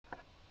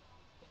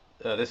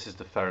This is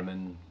the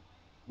Theremin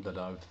that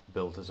I've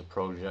built as a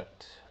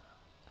project.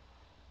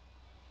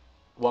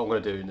 What I'm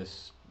going to do in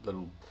this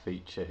little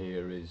feature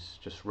here is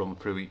just run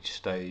through each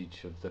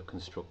stage of the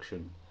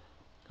construction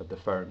of the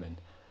Theremin.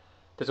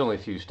 There's only a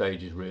few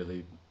stages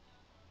really: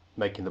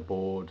 making the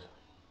board,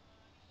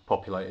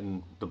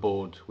 populating the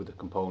board with the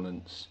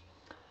components,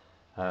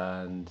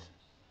 and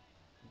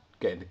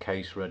getting the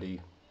case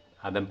ready,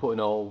 and then putting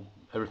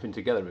everything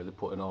together, really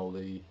putting all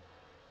the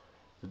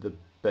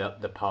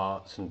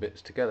parts and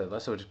bits together.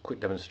 Let's have a quick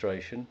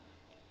demonstration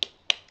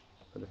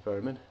for the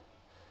Theremin.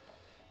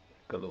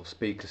 Got a little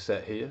speaker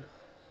set here,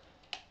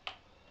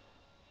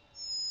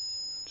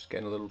 just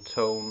getting a little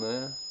tone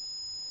there.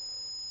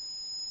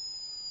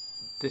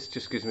 This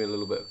just gives me a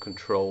little bit of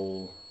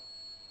control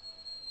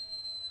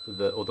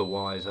that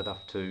otherwise I'd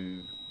have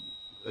to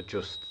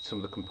adjust some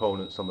of the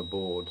components on the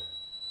board.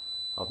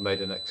 I've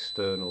made an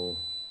external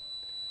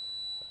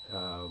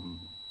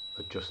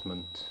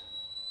adjustment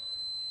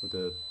with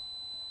a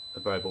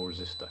variable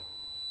resistor.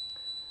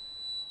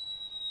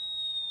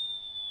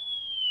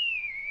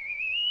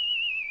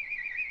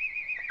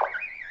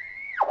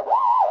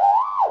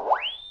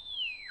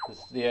 There's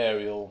the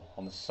aerial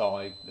on the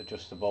side,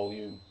 adjust the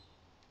volume,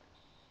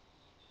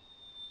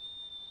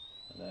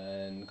 and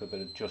then got a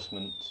bit of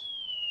adjustment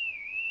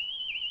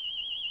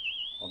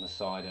on the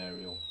side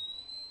aerial.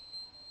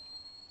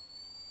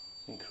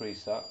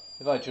 Increase that.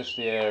 If I adjust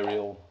the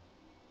aerial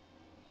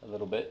a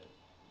little bit,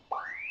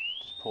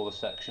 just pull the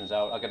sections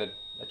out, I get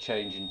a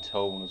change in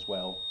tone as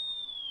well.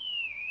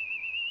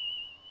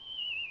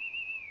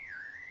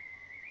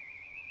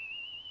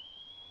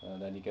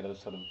 And then you get a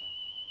sort of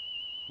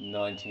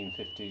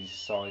 1950s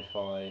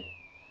sci-fi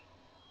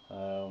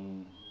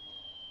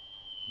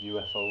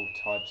UFO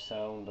type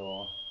sound,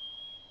 or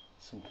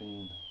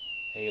something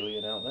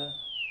alien out there.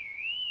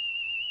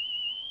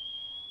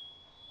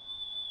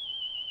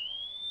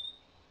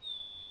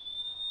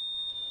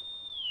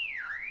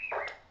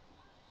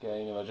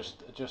 Again, if I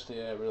just adjust the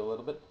aerial a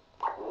little bit.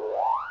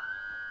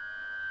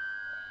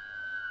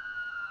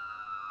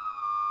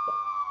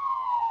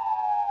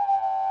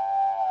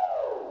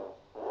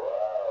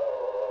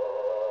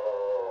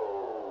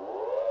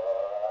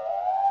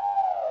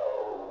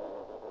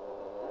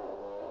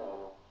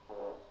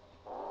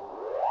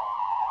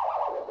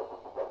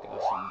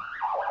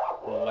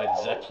 Some Led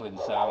Zeppelin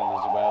sound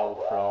as well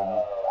from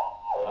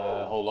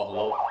A Whole Lot of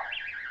Love.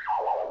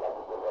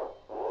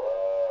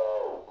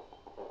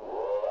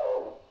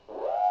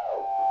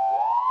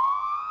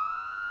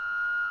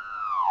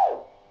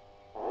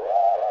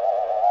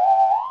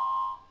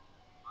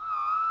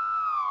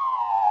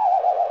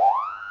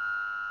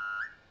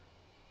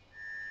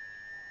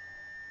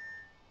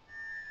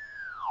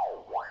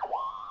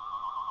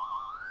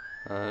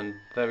 And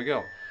there we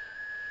go.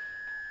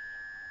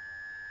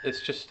 It's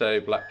just a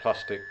black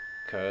plastic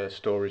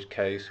storage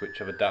case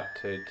which I've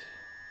adapted.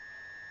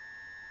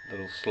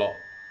 Little slot,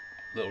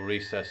 little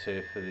recess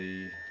here for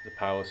the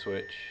power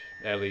switch,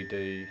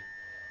 LED,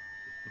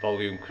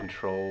 volume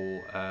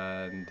control,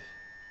 and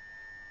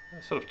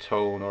a sort of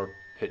tone or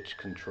pitch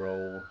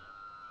control,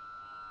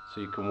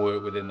 so you can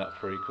work within that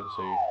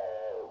frequency.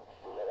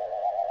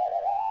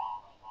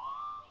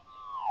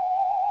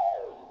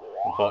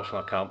 Unfortunately,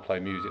 I can't play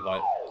music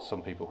like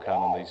some people can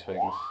on these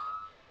things,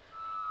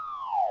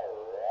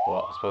 but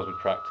I suppose with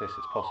practice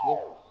it's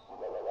possible.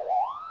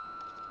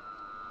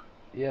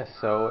 Yes,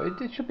 so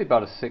it should be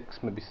about a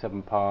 6, maybe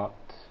 7 part,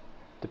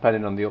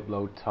 depending on the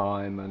upload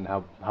time and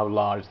how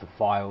large the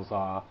files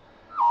are.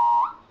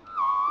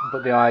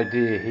 But the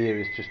idea here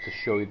is just to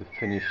show you the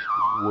finished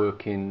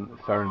working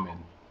Theremin,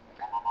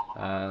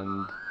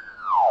 and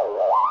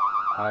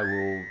I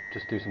will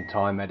just do some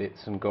time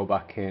edits and go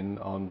back in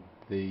on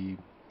the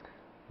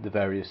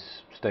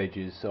various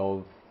stages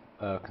of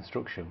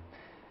construction.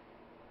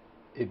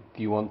 If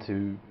you want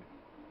to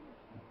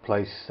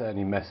place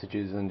any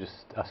messages and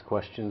just ask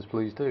questions,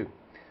 please do.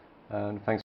 And thanks.